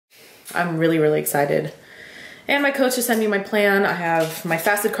I'm really, really excited. And my coach just sent me my plan. I have my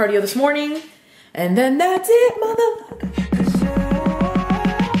fasted cardio this morning, and then that's it, motherfucker.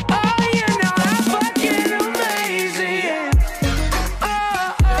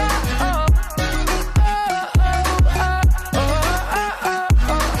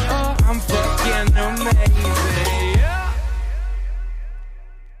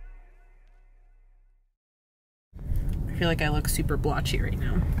 I feel like I look super blotchy right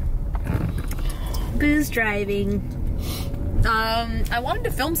now. Booze driving. I wanted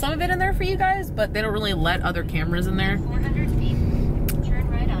to film some of it in there for you guys, but they don't really let other cameras in there. 400 feet. Turn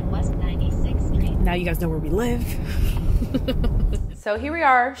right on West 96th Street. Now you guys know where we live. So here we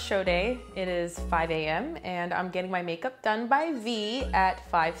are, show day. It is 5 a.m. and I'm getting my makeup done by V at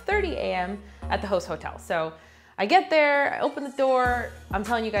 5:30 a.m. at the host hotel. So I get there, I open the door. I'm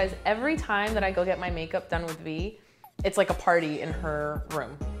telling you guys, every time that I go get my makeup done with V, it's like a party in her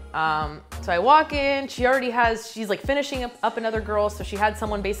room. So I walk in, she's like finishing up another girl. So she had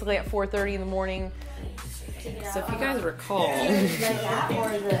someone basically at 4:30 in the morning. So if you guys recall,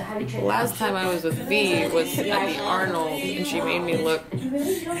 last time I was with V was at the Arnold, and she made me look,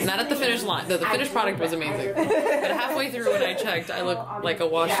 not at the finish line, though the finished product was amazing, but halfway through when I checked, I looked like a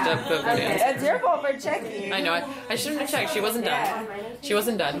washed up go-go dancer. That's your fault for checking. I know, I shouldn't have checked, she wasn't done. She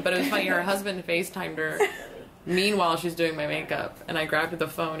wasn't done, but it was funny, her husband FaceTimed her. Meanwhile, she's doing my makeup, and I grabbed the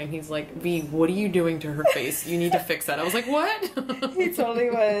phone, and he's like, V, what are you doing to her face? You need to fix that. I was like, what? He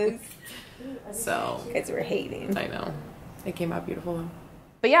totally was. So. Because we're hating. I know. It came out beautiful, though.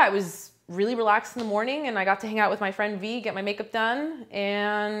 But yeah, it was really relaxed in the morning, and I got to hang out with my friend V, get my makeup done,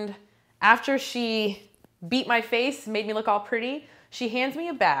 and after she beat my face, made me look all pretty, she hands me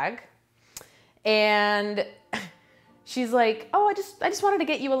a bag, and she's like, oh, I just wanted to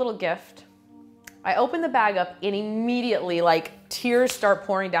get you a little gift. I open the bag up and immediately, like, tears start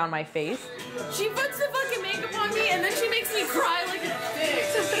pouring down my face. She puts the fucking makeup on me and then she makes me cry like a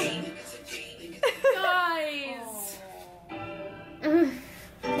bitch. Guys.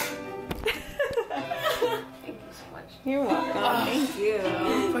 You're welcome. Thank you.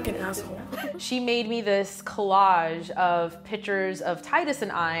 Fucking asshole. She made me this collage of pictures of Titus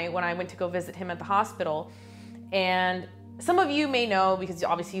and I when I went to go visit him at the hospital. And some of you may know because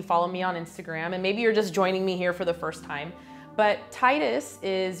obviously you follow me on Instagram, and maybe you're just joining me here for the first time. But Titus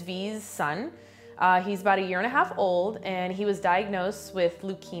is V's son. He's about 1.5 years old, and he was diagnosed with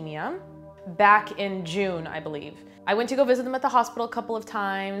leukemia back in June, I believe. I went to go visit them at the hospital a couple of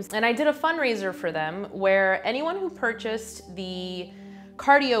times, and I did a fundraiser for them where anyone who purchased the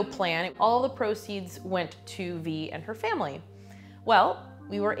cardio plan, all the proceeds went to V and her family. Well,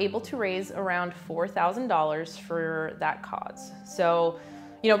 we were able to raise around $4,000 for that cause. So,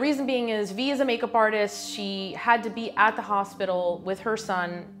 you know, reason being is V is a makeup artist. She had to be at the hospital with her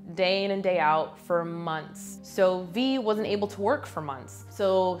son day in and day out for months. So V wasn't able to work for months.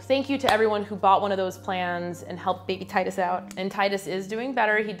 So thank you to everyone who bought one of those plans and helped baby Titus out. And Titus is doing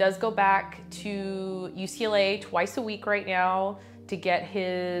better. He does go back to UCLA twice a week right now to get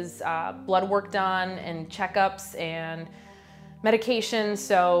his blood work done and checkups and medication.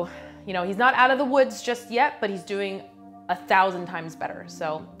 So, you know, he's not out of the woods just yet, but he's doing 1,000 times better.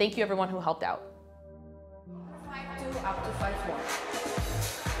 So thank you everyone who helped out. 5'2" up to 5'4".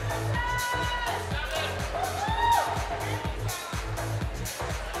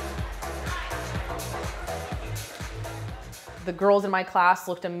 The girls in my class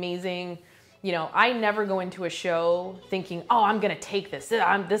looked amazing. You know, I never go into a show thinking, oh, I'm gonna take this.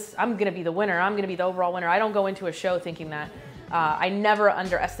 I'm gonna be the winner. I'm gonna be the overall winner. I don't go into a show thinking that. I never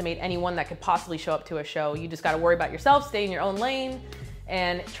underestimate anyone that could possibly show up to a show. You just gotta worry about yourself, stay in your own lane,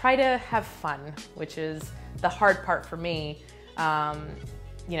 and try to have fun, which is the hard part for me.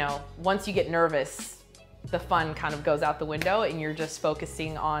 You know, once you get nervous, the fun kind of goes out the window and you're just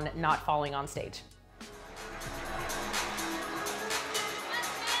focusing on not falling on stage.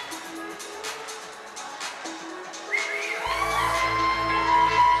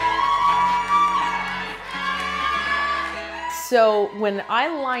 So when I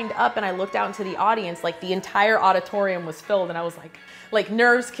lined up and I looked out into the audience, like the entire auditorium was filled, and I was like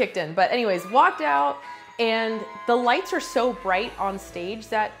nerves kicked in. But anyways, walked out, and the lights are so bright on stage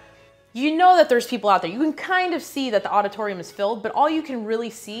that you know that there's people out there. You can kind of see that the auditorium is filled, but all you can really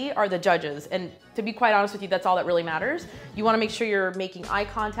see are the judges. And to be quite honest with you, that's all that really matters. You wanna make sure you're making eye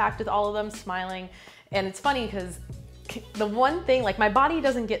contact with all of them, smiling. And it's funny because the one thing, like my body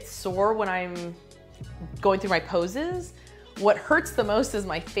doesn't get sore when I'm going through my poses. What hurts the most is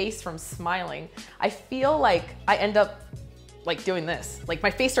my face from smiling. I feel like I end up like doing this. Like my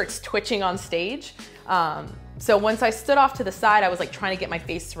face starts twitching on stage. So once I stood off to the side, I was like trying to get my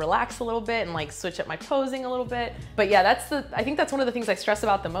face to relax a little bit and like switch up my posing a little bit. But yeah, I think that's one of the things I stress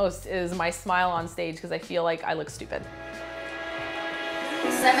about the most is my smile on stage because I feel like I look stupid.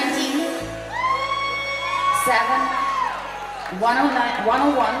 17, 7, 109,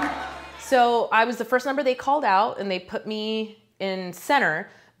 101. So I was the first number they called out and they put me in center,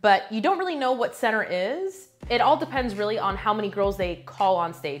 but you don't really know what center is. It all depends really on how many girls they call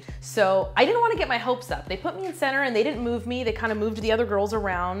on stage. So I didn't want to get my hopes up. They put me in center and they didn't move me. They kind of moved the other girls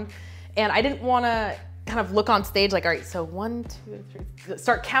around and I didn't want to kind of look on stage like, all right, so 1, 2, 3,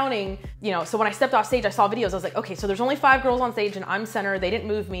 start counting, you know. So when I stepped off stage, I saw videos. I was like, okay, so there's only 5 girls on stage and I'm center. They didn't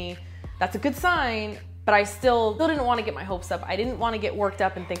move me. That's a good sign. But I still didn't want to get my hopes up. I didn't want to get worked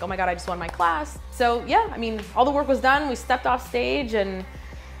up and think, oh my God, I just won my class. So yeah, I mean, all the work was done. We stepped off stage and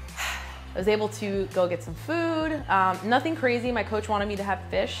I was able to go get some food. Nothing crazy. My coach wanted me to have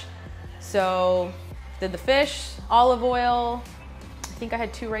fish. So did the fish, olive oil. I think I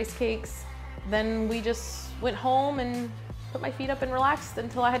had 2 rice cakes. Then we just went home and put my feet up and relaxed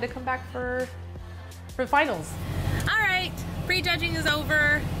until I had to come back for finals. All right, prejudging is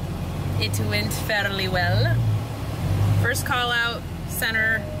over. It went fairly well. First call out,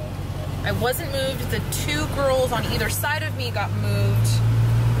 center. I wasn't moved. The 2 girls on either side of me got moved.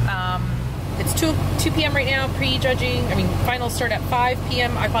 It's 2 p.m. right now, prejudging. I mean, finals start at 5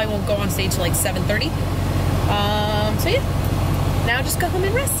 p.m. I probably won't go on stage till like 7:30. So yeah, now just go home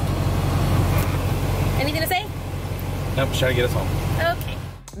and rest. Anything to say? Nope, just trying to get us home. Okay.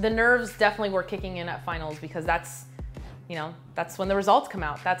 The nerves definitely were kicking in at finals because that's, you know, that's when the results come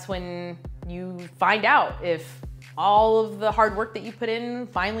out. That's when you find out if all of the hard work that you put in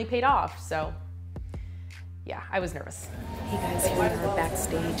finally paid off. So yeah, I was nervous. Hey guys, here we are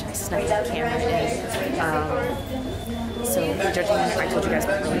backstage. I snuck the camera in. So prejudging, I told you guys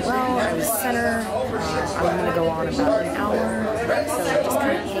went really well. I was center. I'm gonna go on about an hour. So I'm just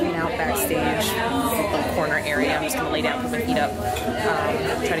kind of hanging out backstage, little corner area. I'm just gonna lay down, put my feet up,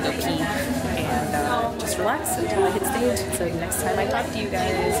 try to go pee, and just relax until I hit stage. So next time I talk to you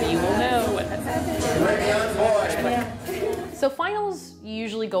guys, you will know what happened. So finals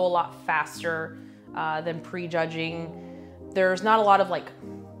usually go a lot faster than prejudging. There's not a lot of like,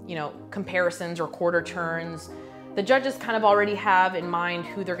 you know, comparisons or quarter turns. The judges kind of already have in mind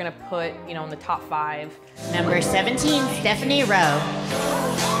who they're gonna put, you know, in the top 5. Number 17, Stephanie Rowe.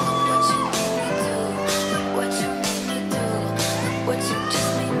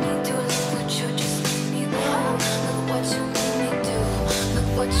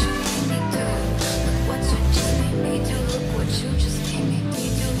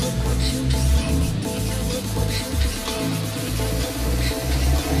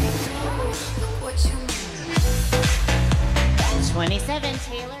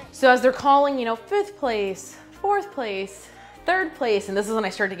 Taylor. So as they're calling, you know, 5th place, 4th place, 3rd place, and this is when I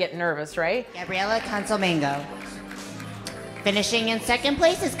started to get nervous, right? Gabriela Consolmango. Finishing in 2nd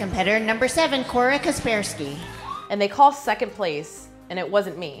place is competitor number 7, Cora Kaspersky. And they call 2nd place, and it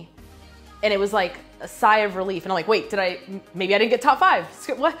wasn't me. And it was like a sigh of relief. And I'm like, wait, maybe I didn't get top 5.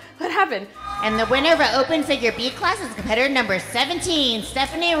 What happened? And the winner of our open figure B class is competitor number 17,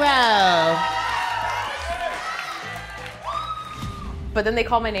 Stephanie Rowe. But then they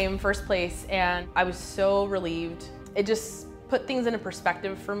called my name, 1st place, and I was so relieved. It just put things into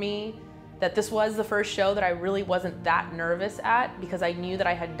perspective for me that this was the first show that I really wasn't that nervous at because I knew that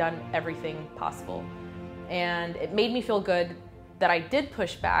I had done everything possible. And it made me feel good that I did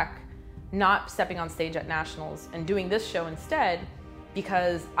push back, not stepping on stage at nationals and doing this show instead,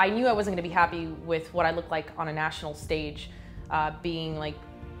 because I knew I wasn't gonna be happy with what I looked like on a national stage, being like,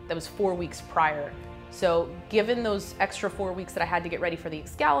 that was 4 weeks prior. So given those extra 4 weeks that I had to get ready for the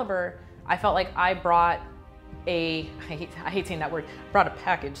Excalibur, I felt like I brought I hate saying that word, brought a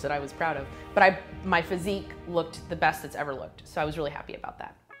package that I was proud of, but my physique looked the best it's ever looked. So I was really happy about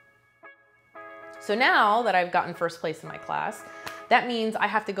that. So now that I've gotten 1st place in my class, that means I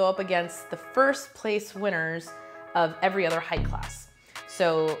have to go up against the 1st place winners of every other height class.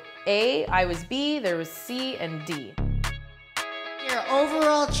 So A, I was B, there was C, and D. Your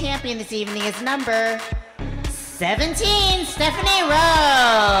overall champion this evening is number 17, Stephanie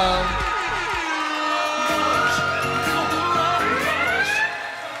Rowe.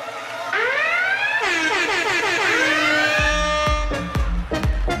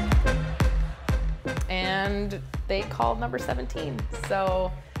 And they called number 17.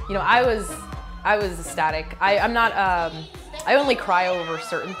 So, you know, I was ecstatic. I'm not, I only cry over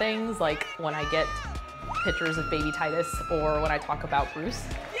certain things, like when I get pictures of baby Titus or when I talk about Bruce.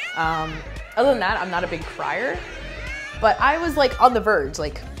 Other than that, I'm not a big crier, but I was like on the verge,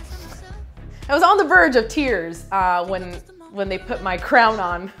 like, I was on the verge of tears when they put my crown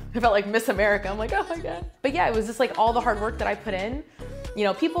on. I felt like Miss America. I'm like, oh my God. But yeah, it was just like all the hard work that I put in. You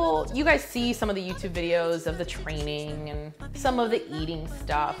know, you guys see some of the YouTube videos of the training and some of the eating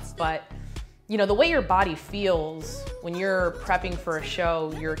stuff, but you know, the way your body feels when you're prepping for a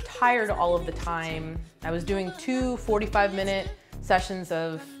show, you're tired all of the time. I was doing 2 45-minute sessions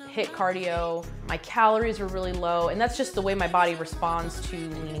of HIIT cardio. My calories were really low, and that's just the way my body responds to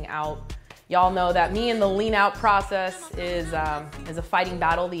leaning out. Y'all know that me and the lean out process is a fighting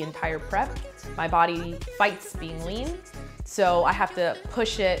battle the entire prep. My body fights being lean, so I have to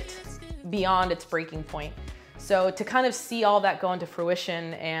push it beyond its breaking point. So to kind of see all that go into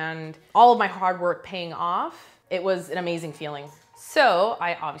fruition and all of my hard work paying off, it was an amazing feeling. So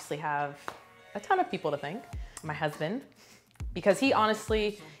I obviously have a ton of people to thank. My husband, because he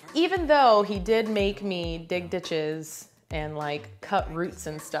honestly, even though he did make me dig ditches and like cut roots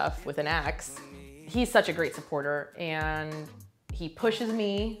and stuff with an axe, he's such a great supporter, and he pushes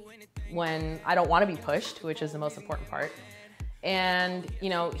me when I don't want to be pushed, which is the most important part. And you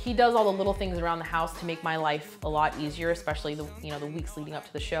know, he does all the little things around the house to make my life a lot easier, especially the weeks leading up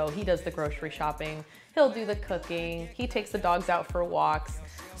to the show. He does the grocery shopping, he'll do the cooking, he takes the dogs out for walks.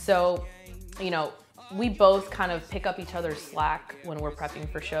 So, you know, we both kind of pick up each other's slack when we're prepping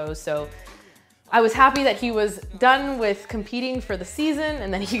for shows. So I was happy that he was done with competing for the season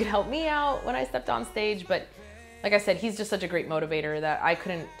and then he could help me out when I stepped on stage. But like I said, he's just such a great motivator that I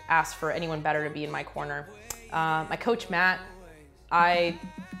couldn't ask for anyone better to be in my corner. My coach, Matt, I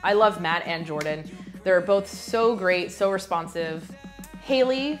love Matt and Jordan. They're both so great, so responsive.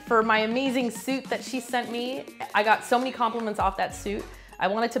 Haley, for my amazing suit that she sent me. I got so many compliments off that suit. I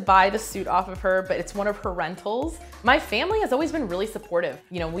wanted to buy the suit off of her, but it's one of her rentals. My family has always been really supportive.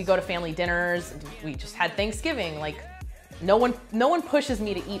 You know, we go to family dinners, we just had Thanksgiving. Like, no one pushes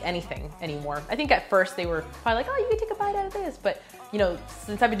me to eat anything anymore. I think at first they were probably like, oh, you can take a bite out of this. But you know,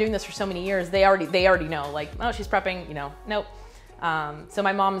 since I've been doing this for so many years, they already know, like, oh, she's prepping, you know, nope. So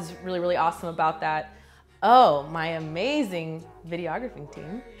my mom's really, really awesome about that. Oh, my amazing videographing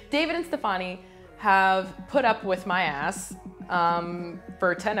team. David and Stefani have put up with my ass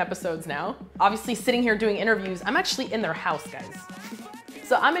for 10 episodes now. Obviously sitting here doing interviews, I'm actually in their house, guys.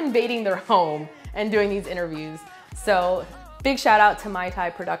 So I'm invading their home and doing these interviews. So big shout out to Mai Tai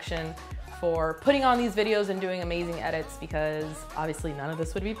Production for putting on these videos and doing amazing edits, because obviously none of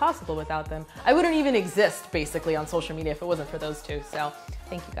this would be possible without them. I wouldn't even exist basically on social media if it wasn't for those two. So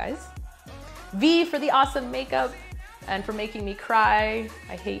thank you guys. V for the awesome makeup and for making me cry.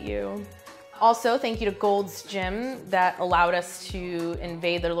 I hate you. Also, thank you to Gold's Gym that allowed us to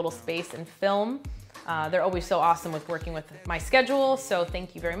invade their little space and film. They're always so awesome with working with my schedule, so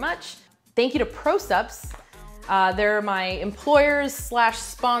thank you very much. Thank you to ProSups. They're my employers /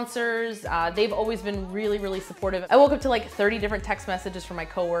 sponsors. They've always been really, really supportive. I woke up to like 30 different text messages from my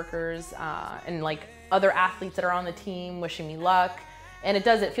coworkers and like other athletes that are on the team wishing me luck. And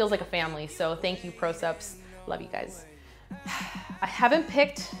it feels like a family. So thank you, ProSups. Love you guys. I haven't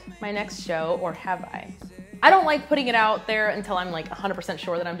picked my next show, or have I? I don't like putting it out there until I'm like 100%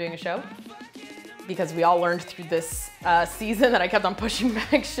 sure that I'm doing a show, because we all learned through this season that I kept on pushing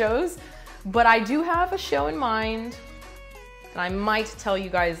back shows. But I do have a show in mind, and I might tell you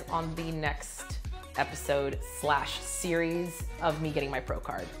guys on the next episode / series of me getting my pro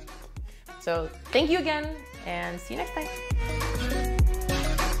card. So thank you again, and see you next time.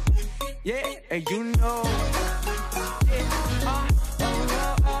 Yeah, and you know.